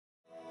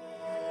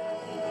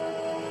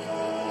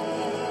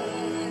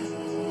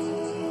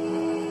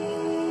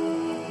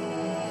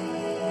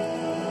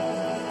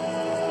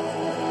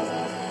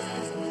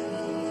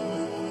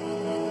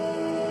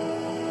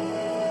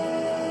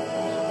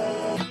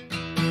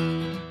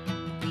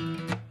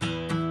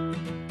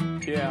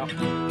Yeah.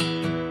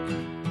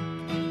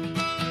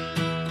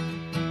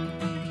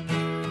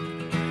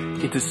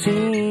 It's a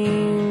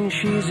scene,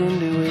 she's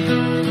into it.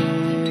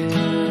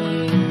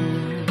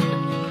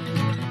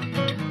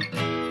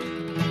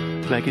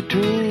 Like a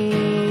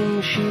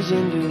dream, she's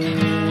into it.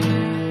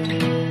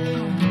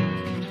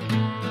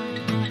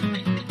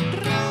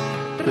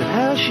 But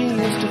how she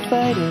used to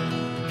fight it,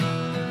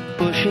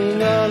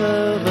 pushing all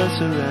of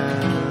us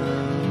around.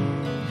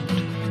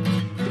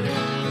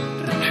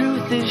 The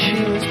truth is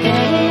she was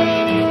bad.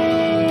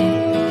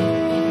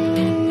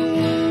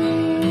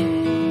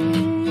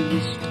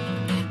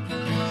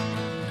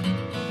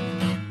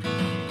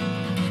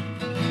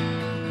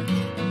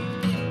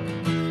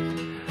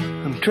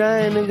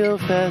 Trying to go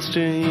faster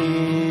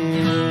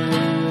here,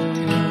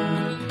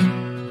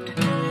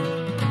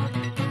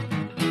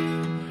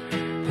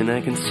 and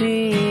I can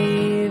see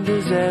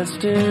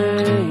disaster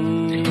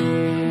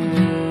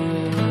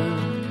here.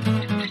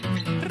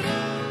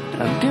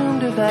 I'm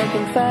doomed if I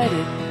can fight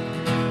it,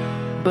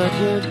 but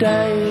we're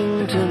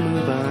dying to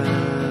move on.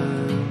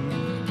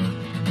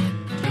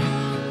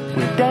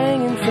 We're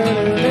dying in front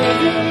of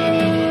everything.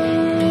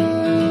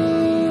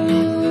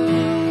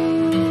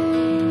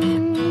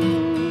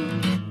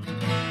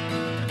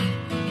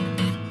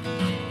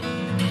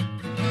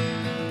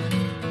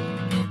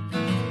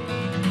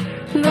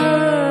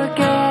 Look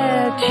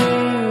at you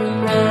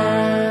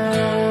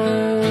nowadays.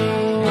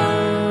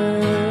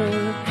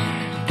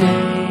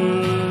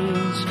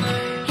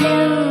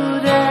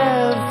 You'd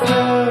have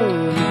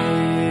thrown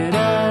it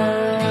away.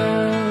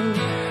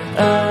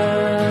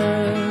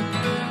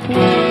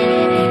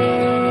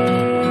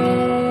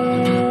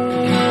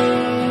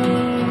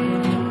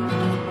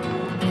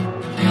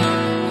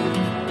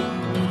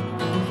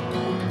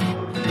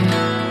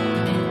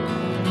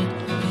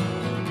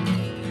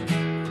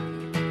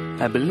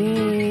 I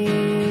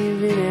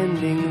believe in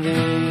ending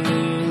this.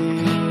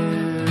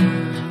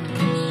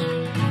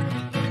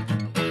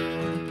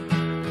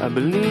 I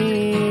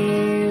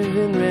believe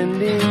in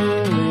rending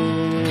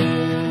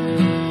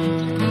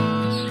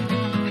this.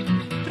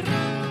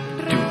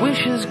 Do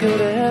wishes go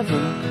to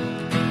heaven,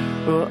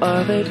 or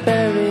are they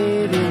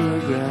buried in the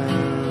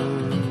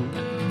ground?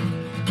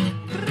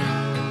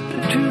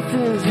 The truth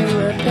is